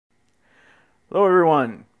Hello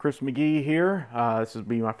everyone, Chris McGee here. This will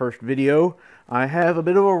be my first video. I have a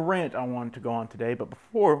bit of a rant I wanted to go on today, but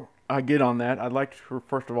before I get on that, I'd like to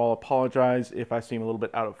first of all apologize if I seem a little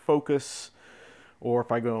bit out of focus or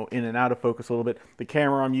if I go in and out of focus a little bit. The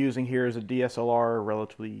camera I'm using here is a DSLR, a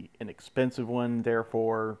relatively inexpensive one,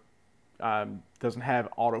 therefore doesn't have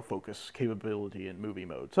autofocus capability in movie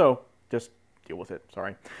mode. So just deal with it,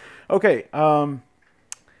 sorry. Okay,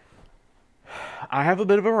 I have a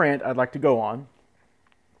bit of a rant I'd like to go on.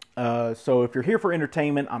 So if you're here for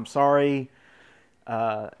entertainment, I'm sorry.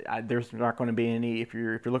 There's not going to be any. If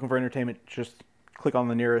you're looking for entertainment, just click on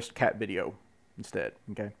the nearest cat video instead.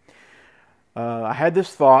 Okay. I had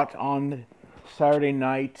this thought on Saturday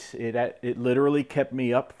night. It literally kept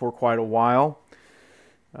me up for quite a while.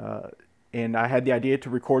 And I had the idea to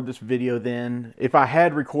record this video then. If I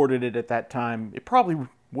had recorded it at that time, it probably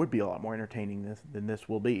would be a lot more entertaining than this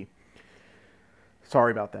will be.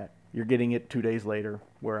 Sorry about that. You're getting it 2 days later,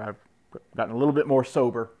 where I've gotten a little bit more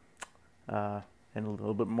sober and a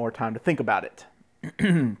little bit more time to think about it.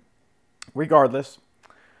 Regardless,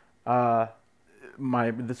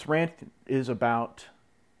 this rant is about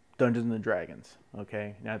Dungeons and Dragons.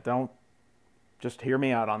 Okay, now don't just hear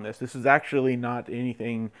me out on this. This is actually not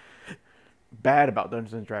anything bad about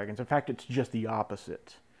Dungeons and Dragons. In fact, it's just the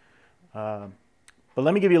opposite. But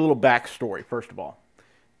let me give you a little backstory first of all.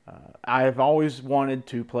 I've always wanted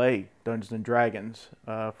to play Dungeons and Dragons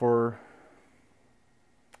for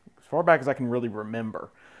as far back as I can really remember.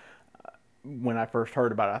 When I first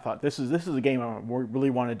heard about it, I thought this is a game I really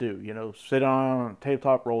want to do. You know, sit on a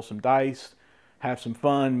tabletop, roll some dice, have some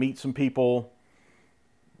fun, meet some people.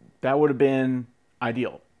 That would have been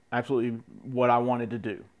ideal. Absolutely what I wanted to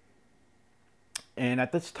do. And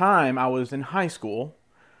at this time, I was in high school,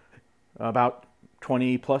 about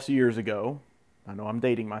 20 plus years ago. I know I'm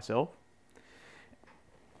dating myself.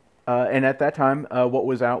 And at that time, what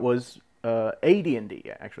was out was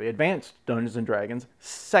AD&D, actually, Advanced Dungeons and Dragons,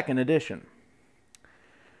 2nd edition.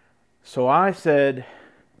 So I said,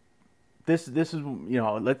 this is, you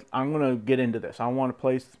know, I'm going to get into this. I want to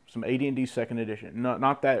play some AD&D 2nd edition.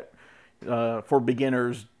 Not that for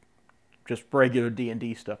beginners, just regular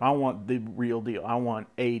D&D stuff. I want the real deal. I want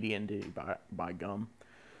AD&D by gum.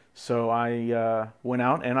 So I went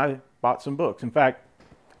out and I bought some books. In fact,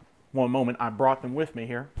 one moment, I brought them with me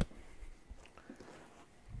here.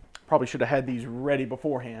 Probably should have had these ready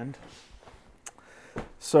beforehand.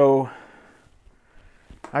 So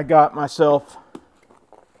I got myself,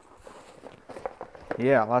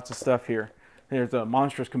 yeah, lots of stuff here. There's a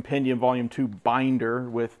Monstrous Compendium Volume 2 binder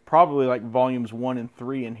with probably like Volumes 1 and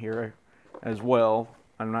 3 in here as well.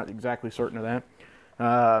 I'm not exactly certain of that.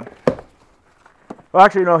 Well,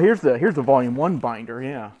 actually, no, here's the Volume 1 binder,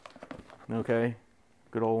 yeah. Okay,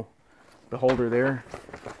 good old beholder there.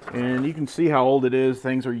 And you can see how old it is.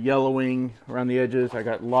 Things are yellowing around the edges. I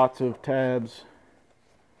got lots of tabs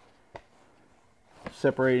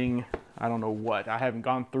separating, I don't know what. I haven't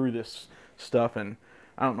gone through this stuff in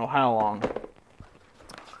I don't know how long.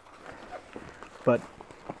 But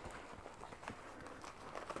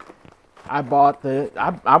I bought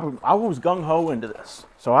I was gung-ho into this.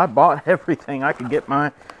 So I bought everything I could get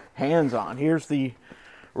my hands on. Here's the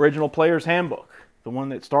original Player's Handbook, the one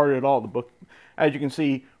that started it all. The book, as you can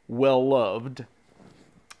see, well loved.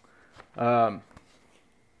 The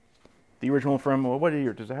original from, well, what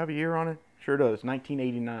year? Does it have a year on it? Sure does.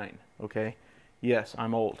 1989. Okay. Yes,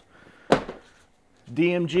 I'm old.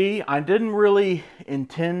 DMG. I didn't really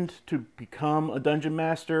intend to become a dungeon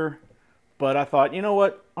master, but I thought, you know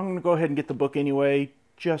what? I'm going to go ahead and get the book anyway,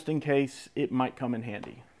 just in case it might come in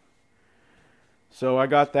handy. So I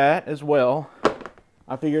got that as well.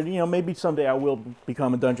 I figured, you know, maybe someday I will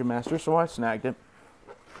become a dungeon master, so I snagged it.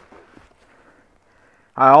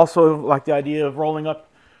 I also like the idea of rolling up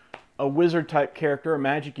a wizard type character, a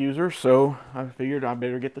magic user, so I figured I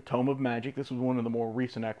better get the Tome of Magic. This was one of the more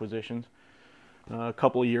recent acquisitions, a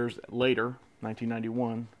couple of years later,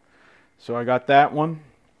 1991. So I got that one.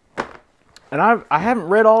 And I haven't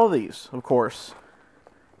read all of these, of course.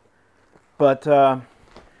 But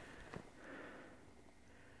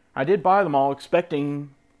I did buy them all expecting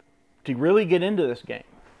to really get into this game.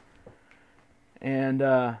 And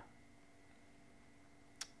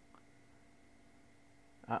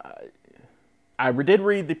I did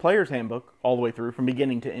read the Player's Handbook all the way through from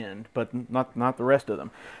beginning to end, but not the rest of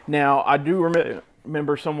them. Now, I do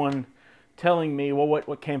remember someone telling me, well,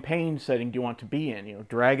 what campaign setting do you want to be in? You know,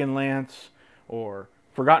 Dragonlance or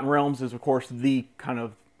Forgotten Realms is, of course, the kind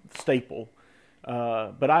of staple.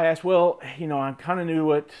 But I asked, well, you know, I kind of knew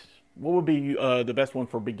what would be the best one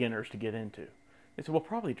for beginners to get into. They said, well,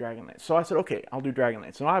 probably Dragonlance. So I said, okay, I'll do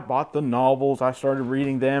Dragonlance. So I bought the novels. I started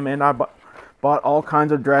reading them, and I bought all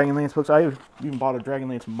kinds of Dragonlance books. I even bought a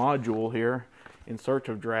Dragonlance module here, In Search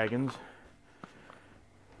of Dragons,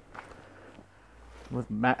 with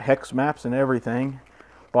hex maps and everything.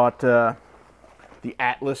 Bought the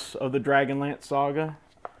Atlas of the Dragonlance Saga.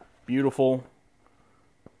 Beautiful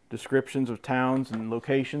descriptions of towns and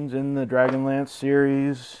locations in the Dragonlance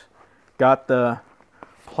series. Got the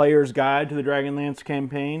Player's Guide to the Dragonlance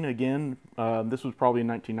campaign. Again, this was probably in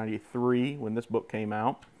 1993 when this book came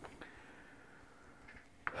out.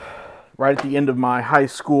 Right at the end of my high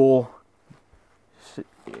school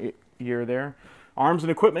year there. Arms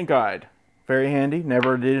and Equipment Guide. Very handy.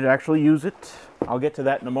 Never did actually use it. I'll get to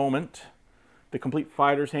that in a moment. The Complete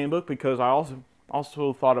Fighter's Handbook, because I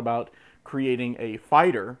also thought about creating a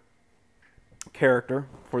fighter character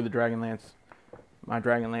for the my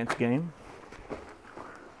Dragonlance game.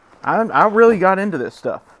 I really got into this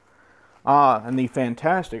stuff. And the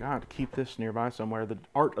fantastic, I have to keep this nearby somewhere, the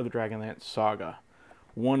Art of the Dragonlance Saga.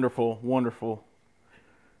 Wonderful, wonderful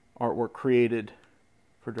artwork created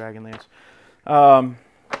for Dragonlance.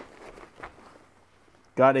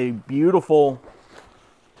 Got a beautiful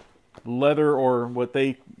leather, or what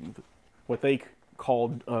they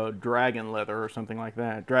called dragon leather or something like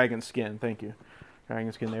that. Dragon skin, thank you.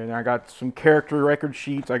 Dragon skin there. And I got some character record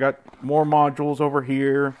sheets. I got more modules over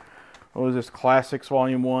here. What was this? Classics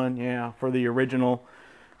Volume 1. Yeah, for the original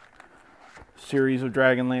series of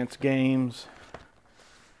Dragonlance games.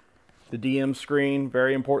 The DM screen,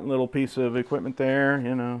 very important little piece of equipment there,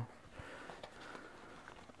 you know.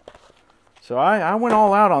 So I went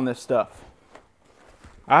all out on this stuff.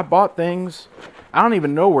 I bought things. I don't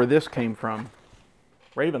even know where this came from.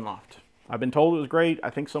 Ravenloft. I've been told it was great. I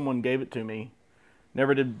think someone gave it to me.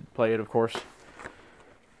 Never did play it, of course.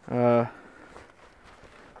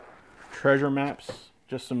 Treasure maps.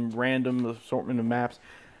 Just some random assortment of maps.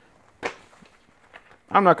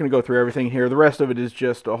 I'm not going to go through everything here. The rest of it is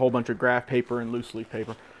just a whole bunch of graph paper and loose leaf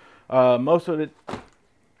paper. Most of it,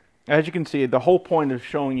 as you can see, the whole point of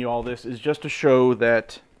showing you all this is just to show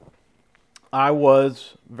that I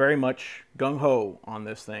was very much gung-ho on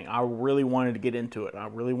this thing. I really wanted to get into it. I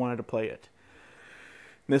really wanted to play it.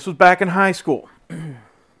 And this was back in high school.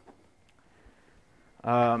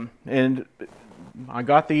 And I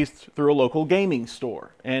got these through a local gaming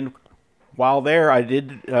store. And while there, I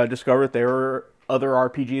did discover that there were other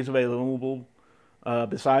RPGs available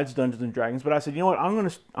besides Dungeons and Dragons. But I said, you know what?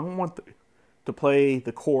 I want to play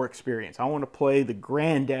the core experience. I want to play the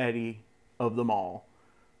granddaddy of them all,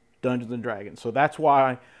 Dungeons and Dragons. So that's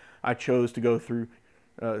why I chose to go through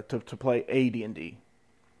to play AD&D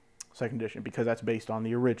 2nd edition, because that's based on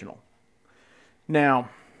the original. Now,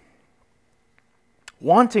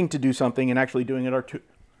 wanting to do something and actually doing it are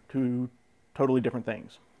two totally different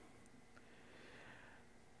things.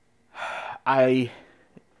 I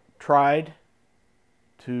tried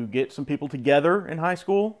to get some people together in high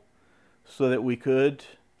school so that we could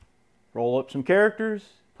roll up some characters,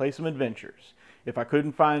 play some adventures. If I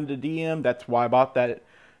couldn't find a DM, that's why I bought that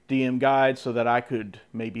DM guide, so that I could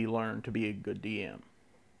maybe learn to be a good DM.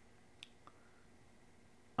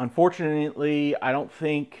 Unfortunately, I don't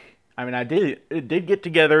think, it did get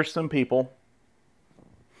together some people,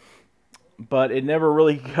 but it never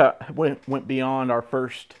really went beyond our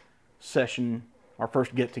first session, our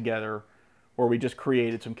first get together, where we just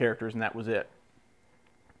created some characters and that was it.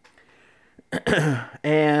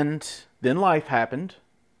 And then life happened,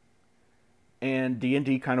 and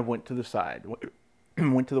D&D kind of went to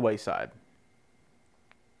the wayside.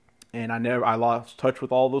 And I lost touch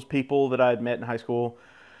with all those people that I had met in high school.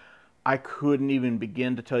 I couldn't even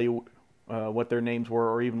begin to tell you what their names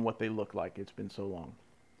were or even what they looked like. It's been so long.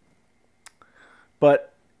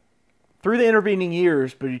 But through the intervening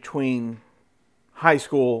years between high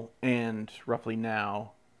school and roughly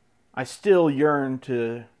now, I still yearn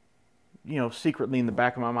to, secretly in the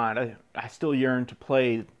back of my mind, I still yearn to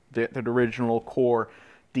play the original core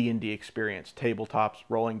D&D experience. Tabletops,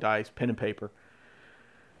 rolling dice, pen and paper,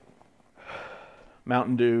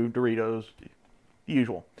 Mountain Dew, Doritos, the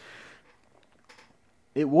usual.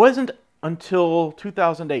 It wasn't until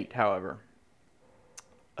 2008, however,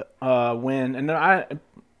 by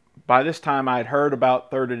this time I had heard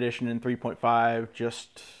about 3rd edition and 3.5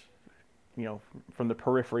 just, from the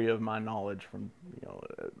periphery of my knowledge, from,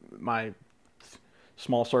 my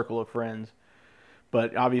small circle of friends.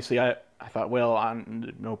 But obviously I thought, well,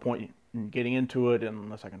 I'm no point in getting into it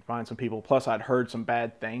unless I can find some people. Plus I'd heard some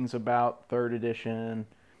bad things about 3rd edition.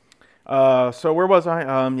 So where was I?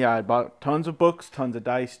 I bought tons of books, tons of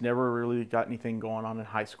dice, never really got anything going on in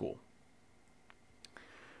high school.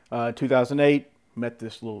 2008, met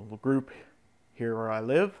this little group here where I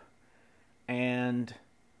live, and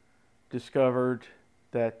discovered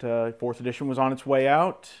that 4th edition was on its way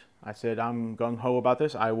out. I said, I'm gung-ho about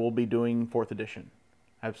this. I will be doing 4th edition.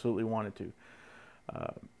 Absolutely wanted to.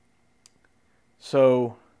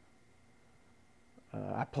 So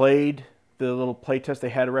I played the little playtest. They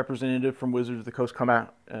had a representative from Wizards of the Coast come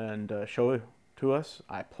out and show it to us.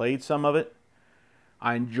 I played some of it.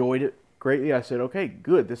 I enjoyed it greatly. I said, okay,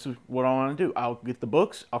 good. This is what I want to do. I'll get the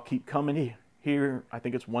books. I'll keep coming here. I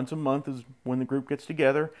think it's once a month is when the group gets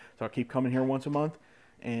together. So I'll keep coming here once a month,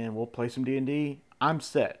 and we'll play some D&D. I'm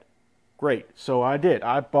set. Great. So I did.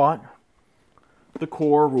 I bought the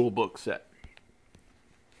core rulebook set.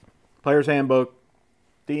 Player's Handbook,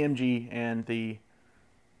 DMG, and the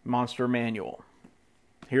Monster Manual.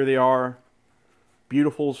 Here they are.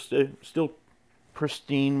 Beautiful, still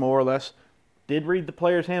pristine, more or less. Did read the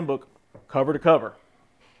Player's Handbook cover to cover.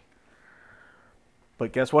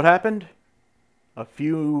 But guess what happened? A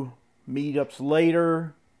few meetups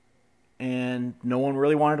later, and no one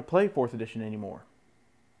really wanted to play 4th edition anymore.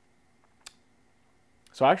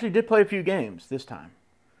 So I actually did play a few games this time.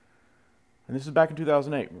 And this is back in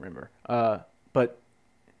 2008, remember. But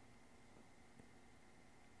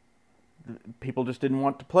people just didn't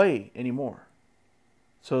want to play anymore.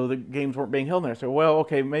 So the games weren't being held there. So, well,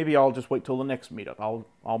 okay, maybe I'll just wait till the next meetup.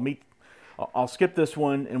 I'll skip this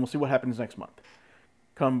one, and we'll see what happens next month.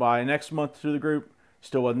 Come by next month to the group,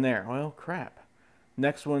 still wasn't there. Well, crap.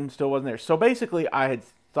 Next one still wasn't there. So basically, I had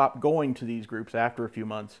stopped going to these groups after a few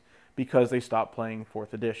months because they stopped playing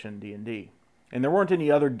 4th edition D&D. And there weren't any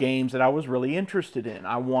other games that I was really interested in.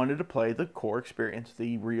 I wanted to play the core experience,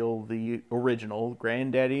 the original,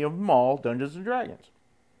 granddaddy of them all, Dungeons & Dragons.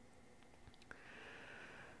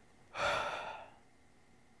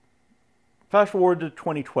 Fast forward to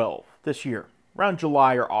 2012, this year, around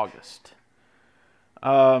July or August.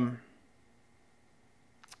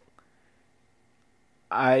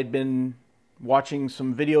 I'd been watching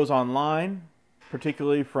some videos online,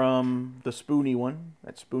 particularly from the Spoony one,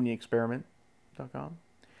 that's SpoonyExperiment.com.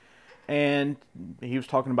 And he was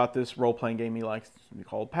talking about this role-playing game he likes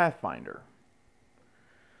called Pathfinder.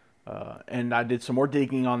 And I did some more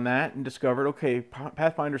digging on that and discovered, okay,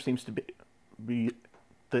 Pathfinder seems to be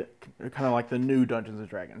the kind of like the new Dungeons &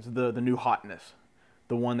 Dragons, the new hotness,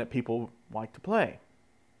 the one that people like to play.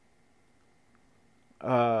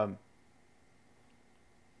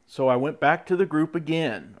 So I went back to the group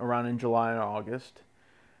again around in July and August,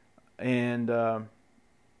 and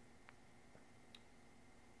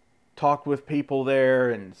talked with people there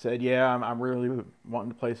and said, yeah, I'm really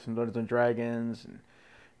wanting to play some Dungeons & Dragons.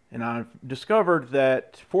 And I've discovered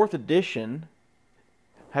that 4th edition,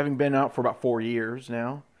 having been out for about 4 years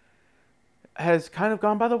now, has kind of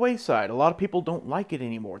gone by the wayside. A lot of people don't like it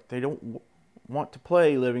anymore. They don't want to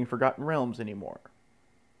play Living Forgotten Realms anymore.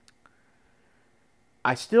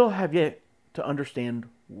 I still have yet to understand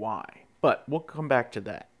why, but we'll come back to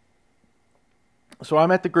that. So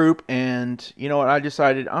I'm at the group, and you know what? I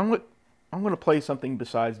decided I'm going to play something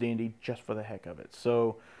besides D&D just for the heck of it.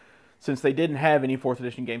 So since they didn't have any 4th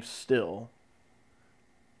edition games still,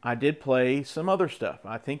 I did play some other stuff.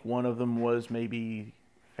 I think one of them was maybe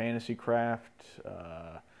Fantasy Craft.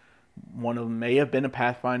 One of them may have been a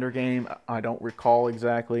Pathfinder game. I don't recall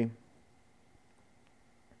exactly.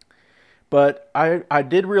 But I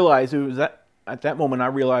did realize, it was at that moment I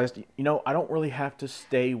realized, you know, I don't really have to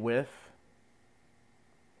stay with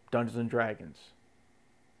Dungeons & Dragons.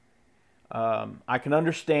 I can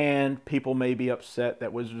understand people may be upset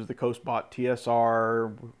that Wizards of the Coast bought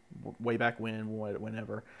TSR way back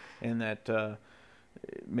whenever, and that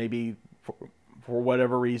maybe for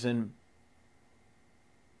whatever reason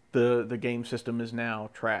the game system is now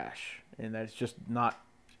trash, and that it's just not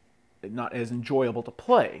as enjoyable to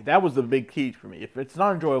play. That was the big key for me. If it's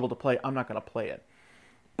not enjoyable to play, I'm not going to play it.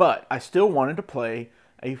 But I still wanted to play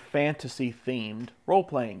a fantasy-themed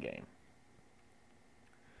role-playing game.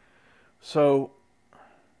 So,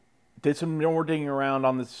 did some more digging around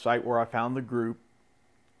on this site where I found the group,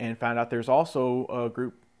 and found out there's also a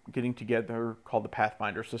group getting together called the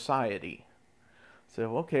Pathfinder Society.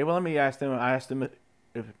 So, okay, well, let me ask them. I asked them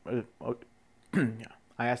if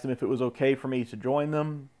I asked them if it was okay for me to join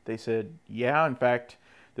them. They said, yeah. In fact,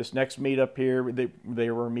 this next meetup here,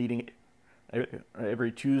 they were meeting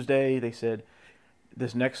every Tuesday. They said,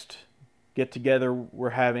 this next get-together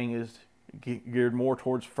we're having is geared more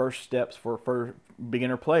towards first steps for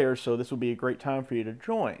beginner players, so this will be a great time for you to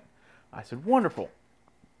join. I said, wonderful.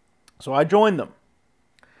 So I joined them.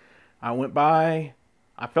 I went by.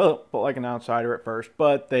 I felt like an outsider at first,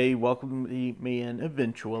 but they welcomed me in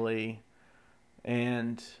eventually.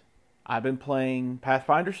 And I've been playing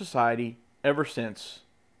Pathfinder Society ever since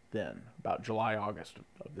then, about July, August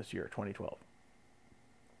of this year, 2012.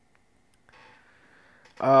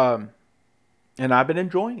 Um, and I've been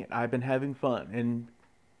enjoying it. I've been having fun.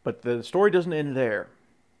 But the story doesn't end there.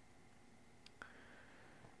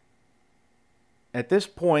 At this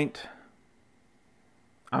point,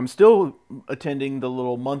 I'm still attending the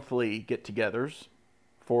little monthly get-togethers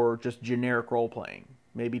for just generic role playing.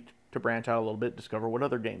 Maybe to branch out a little bit, discover what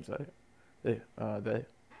other games that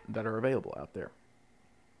are available out there.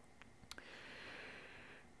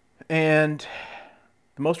 And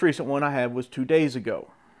the most recent one I had was 2 days ago.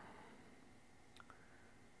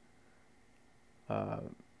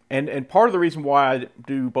 And part of the reason why I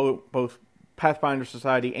do both Pathfinder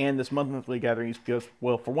Society and this monthly gathering is because,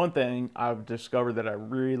 well, for one thing, I've discovered that I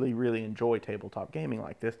really, really enjoy tabletop gaming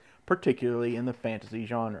like this, particularly in the fantasy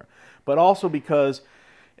genre. But also because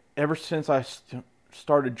ever since I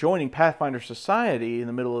started joining Pathfinder Society in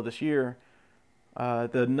the middle of this year,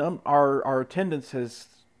 our attendance has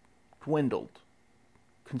dwindled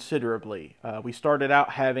considerably. We started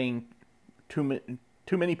out having too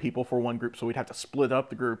many people for one group, so we'd have to split up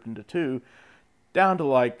the group into two, down to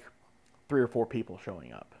like 3 or 4 people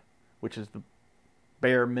showing up, which is the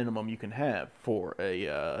bare minimum you can have for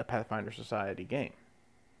a Pathfinder Society game.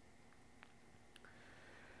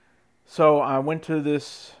 So I went to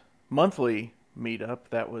this monthly meetup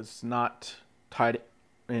that was not tied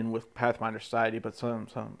in with Pathfinder Society, but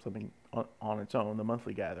something on its own, the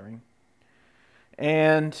monthly gathering.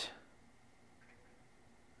 And,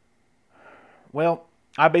 well,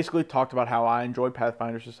 I basically talked about how I enjoyed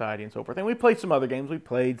Pathfinder Society and so forth. And we played some other games. We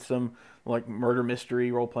played some like murder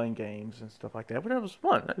mystery role-playing games and stuff like that. But it was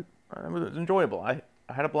fun. It was enjoyable. I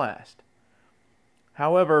had a blast.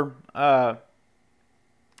 However, I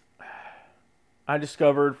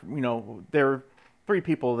discovered, there are 3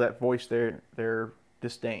 people that voiced their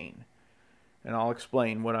disdain. And I'll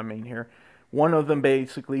explain what I mean here. One of them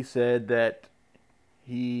basically said that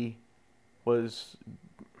he was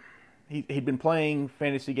he'd been playing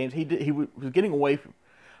fantasy games. He was getting away from.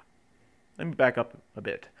 Let me back up a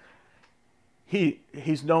bit.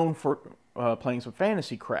 He's known for playing some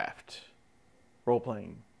fantasy craft role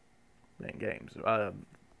playing games,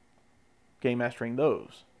 game mastering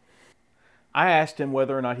those. I asked him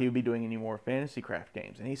whether or not he would be doing any more fantasy craft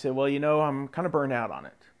games, and he said, "Well, I'm kind of burned out on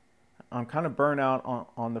it. I'm kind of burnt out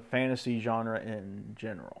on the fantasy genre in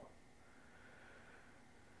general."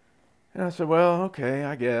 And I said, "Well, okay,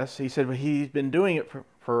 I guess." He said, "Well, he's been doing it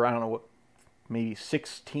for I don't know what, maybe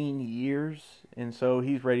 16 years, and so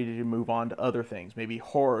he's ready to move on to other things, maybe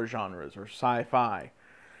horror genres or sci-fi."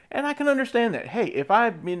 And I can understand that. Hey, if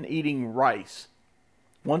I've been eating rice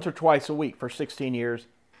once or twice a week for 16 years,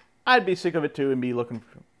 I'd be sick of it too and be looking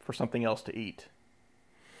for something else to eat.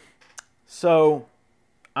 So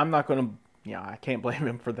I'm not going to, I can't blame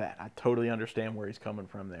him for that. I totally understand where he's coming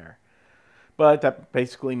from there. But that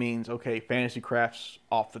basically means, okay, fantasy crafts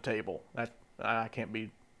off the table. I can't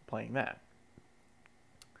be playing that.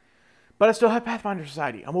 But I still have Pathfinder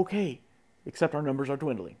Society. I'm okay, except our numbers are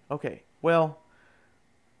dwindling. Okay, well,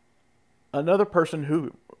 another person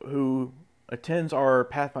who attends our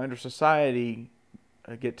Pathfinder Society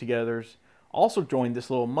get-togethers also joined this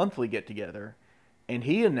little monthly get-together, and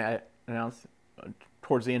he announced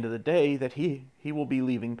towards the end of the day that he will be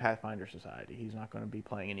leaving Pathfinder Society. He's not going to be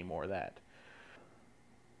playing any more of that.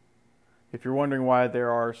 If you're wondering why there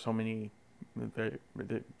are so many,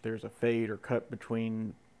 there's a fade or cut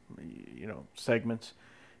between, segments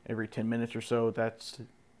every 10 minutes or so, that's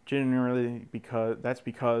generally because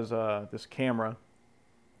this camera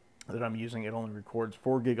that I'm using, it only records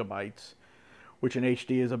 4 gigabytes, which in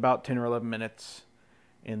HD is about 10 or 11 minutes,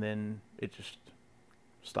 and then it just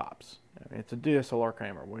stops. It's a DSLR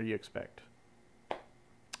camera. What do you expect?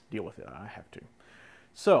 Deal with it. I have to.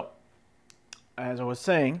 So, as I was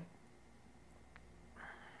saying,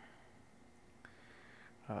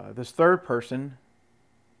 this third person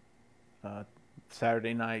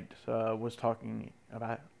Saturday night was talking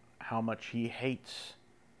about how much he hates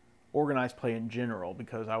organized play in general,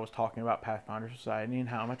 because I was talking about Pathfinder Society and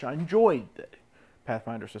how much I enjoyed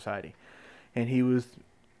Pathfinder Society. And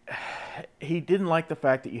he didn't like the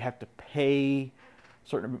fact that you have to pay a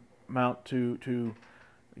certain amount to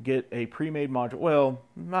get a pre-made module. Well,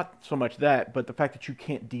 not so much that, but the fact that you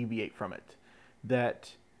can't deviate from it.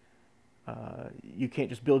 That you can't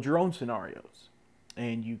just build your own scenarios,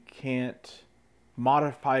 and you can't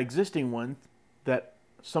modify existing ones that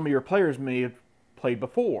some of your players may have played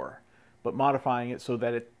before, but modifying it so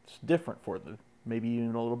that it's different for them, maybe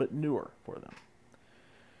even a little bit newer for them.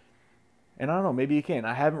 And I don't know, maybe you can.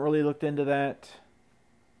 I haven't really looked into that.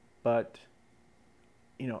 but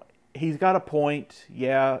he's got a point.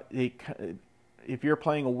 Yeah, if you're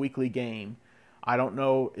playing a weekly game, I don't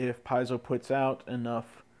know if Paizo puts out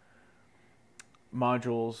enough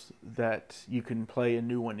modules that you can play a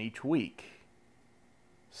new one each week.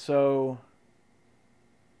 So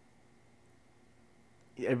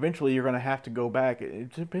eventually you're going to have to go back,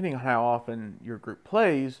 depending on how often your group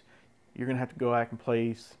plays, you're going to have to go back and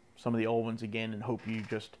play some of the old ones again and hope you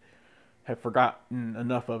just have forgotten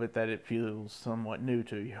enough of it that it feels somewhat new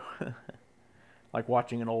to you. Like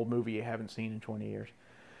watching an old movie you haven't seen in 20 years.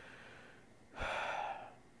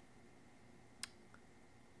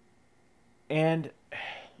 And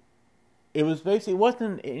it was basically, it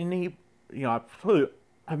wasn't any,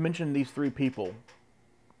 I've mentioned these three people.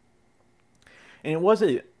 And it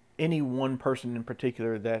wasn't any one person in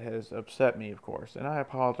particular that has upset me, of course. And I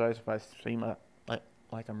apologize if I seem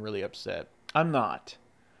like I'm really upset. I'm not.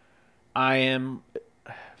 I am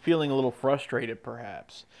feeling a little frustrated,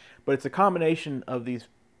 perhaps. But it's a combination of these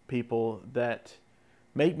people that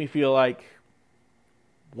make me feel like,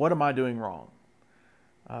 what am I doing wrong?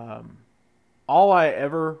 All I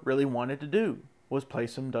ever really wanted to do was play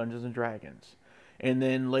some Dungeons and Dragons. And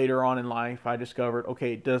then later on in life, I discovered,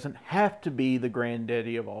 okay, it doesn't have to be the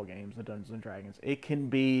granddaddy of all games, the Dungeons and Dragons. It can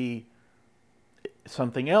be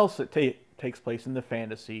something else that takes place in the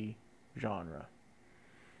fantasy genre.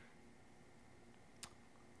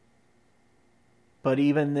 But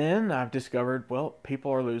even then, I've discovered, well,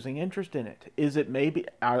 people are losing interest in it. Is it maybe,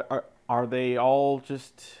 are they all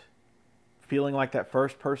just feeling like that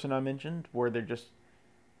first person I mentioned, where they're just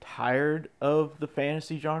tired of the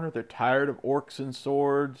fantasy genre? They're tired of orcs and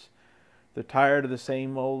swords. They're tired of the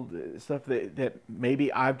same old stuff that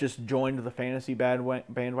maybe I've just joined the fantasy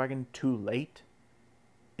bandwagon too late.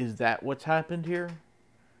 Is that what's happened here?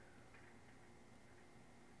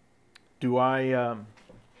 Do I don't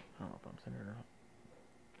know if I'm centered or not.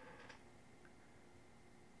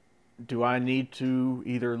 Do I need to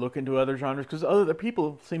either look into other genres? Because other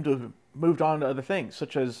people seem to have moved on to other things,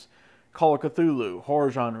 such as Call of Cthulhu, horror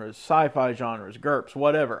genres, sci-fi genres, GURPS,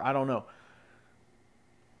 whatever. I don't know.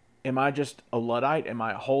 Am I just a Luddite? Am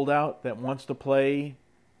I a holdout that wants to play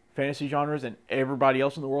fantasy genres and everybody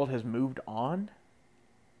else in the world has moved on?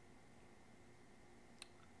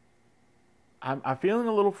 I'm feeling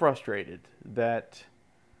a little frustrated that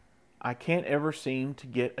I can't ever seem to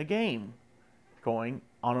get a game going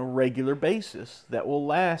on a regular basis that will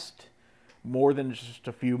last more than just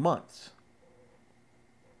a few months.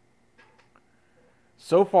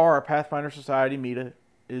 So far, our Pathfinder Society meetup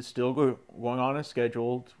is still going on as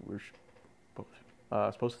scheduled. We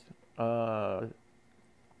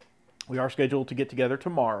are scheduled to get together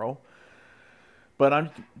tomorrow, but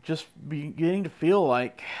I'm just beginning to feel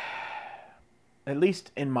like, at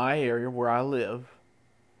least in my area where I live,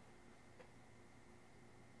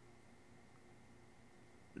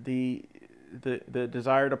 the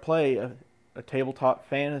desire to play a tabletop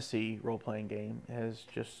fantasy role-playing game has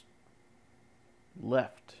just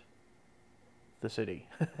left the city.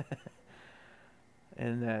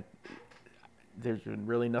 And that there's been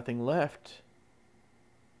really nothing left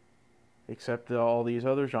except all these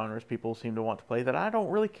other genres people seem to want to play that I don't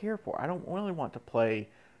really care for. I don't really want to play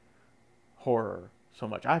horror so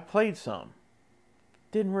much. I played some.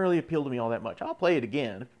 Didn't really appeal to me all that much. I'll play it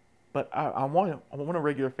again, but I want a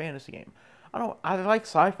regular fantasy game. I like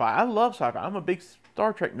sci-fi. I love sci-fi. I'm a big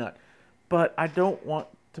Star Trek nut, but I don't want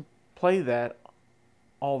to play that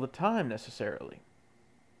all the time necessarily.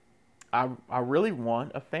 I really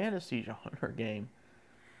want a fantasy genre game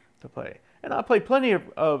to play. And I play plenty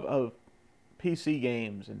of PC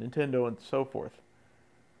games and Nintendo and so forth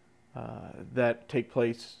that take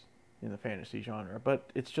place in the fantasy genre. But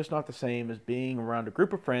it's just not the same as being around a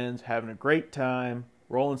group of friends, having a great time,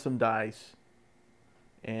 rolling some dice,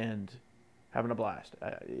 and having a blast.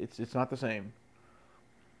 It's not the same.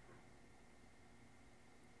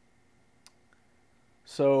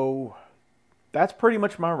 So that's pretty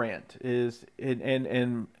much my rant. It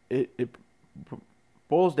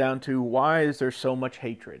boils down to, why is there so much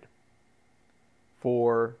hatred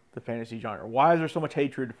for the fantasy genre? Why is there so much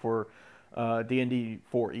hatred for D&D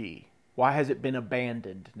 4E? Why has it been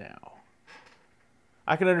abandoned now?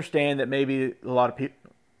 I can understand that maybe a lot of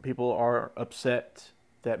people are upset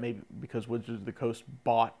that maybe because Wizards of the Coast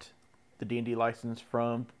bought the D&D license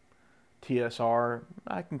from TSR.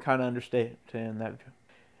 I can kind of understand that.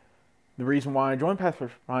 The reason why I joined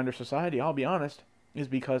Pathfinder Society, I'll be honest, is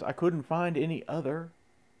because I couldn't find any other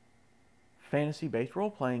fantasy-based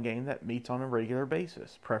role-playing game that meets on a regular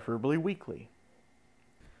basis, preferably weekly.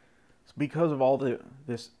 It's because of all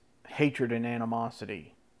this hatred and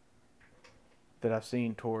animosity that I've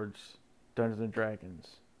seen towards Dungeons and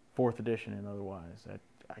Dragons, 4th edition and otherwise.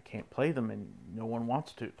 I can't play them, and no one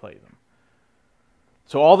wants to play them.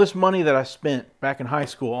 So all this money that I spent back in high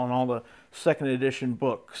school on all the 2nd edition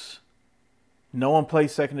books, no one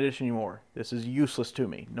plays 2nd edition anymore. This is useless to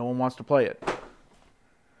me. No one wants to play it.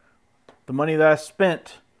 The money that I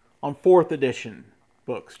spent on 4th edition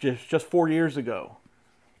books just 4 years ago,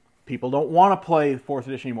 people don't want to play 4th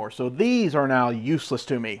edition anymore. So these are now useless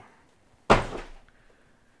to me.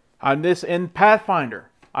 On this in Pathfinder,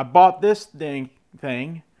 I bought this thing,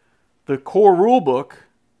 the core rulebook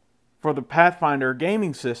for the Pathfinder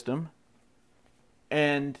gaming system,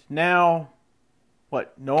 and now,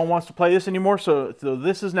 what? No one wants to play this anymore, so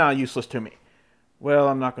this is now useless to me. Well,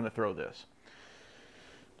 I'm not going to throw this.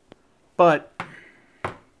 But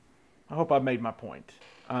I hope I've made my point.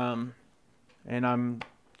 And I'm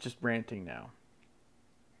just ranting now.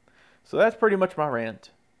 So that's pretty much my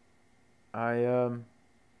rant. I'm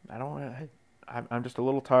just a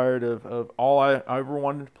little tired of all I ever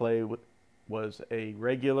wanted to play was a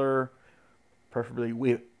regular, preferably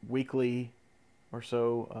weekly or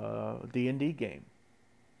so D&D game.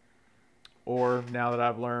 Or now that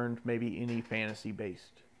I've learned, maybe any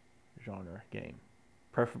fantasy-based genre game.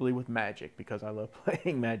 Preferably with magic, because I love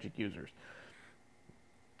playing magic users.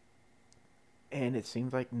 And it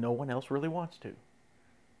seems like no one else really wants to.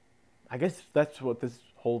 I guess that's what this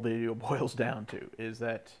whole video boils down to, is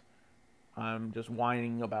that I'm just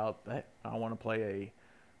whining about that I want to play a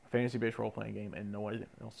fantasy-based role-playing game, and no one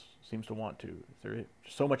else seems to want to. There's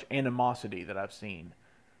so much animosity that I've seen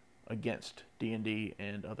against D&D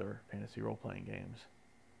and other fantasy role-playing games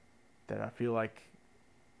that I feel like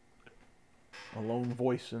a lone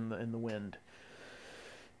voice in the wind.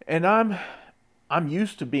 And I'm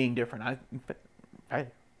used to being different.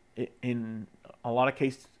 In a lot of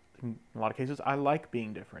cases, I like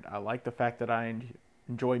being different. I like the fact that I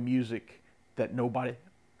enjoy music that nobody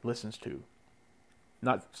listens to.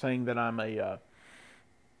 Not saying that I'm a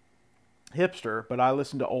hipster, but I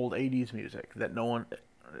listen to old 80s music that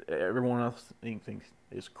everyone else thinks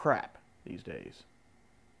is crap these days.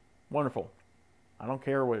 Wonderful. I don't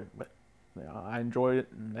care what I enjoy it,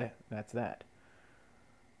 and that's that.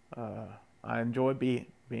 I enjoy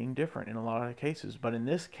being different in a lot of cases, but in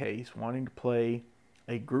this case, wanting to play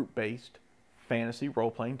a group-based fantasy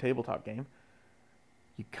role-playing tabletop game,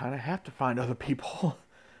 you kind of have to find other people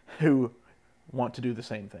who want to do the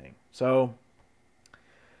same thing. So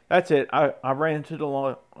that's it. I ranted a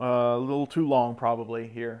little too long probably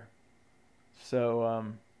here. So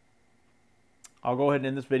I'll go ahead and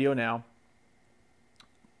end this video now.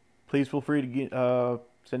 Please feel free to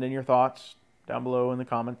send in your thoughts down below in the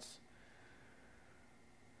comments.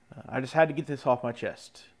 I just had to get this off my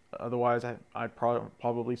chest. Otherwise, I'd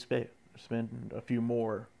probably spend a few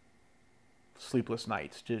more sleepless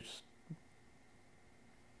nights just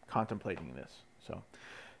contemplating this. So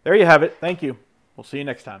there you have it. Thank you. We'll see you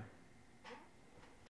next time.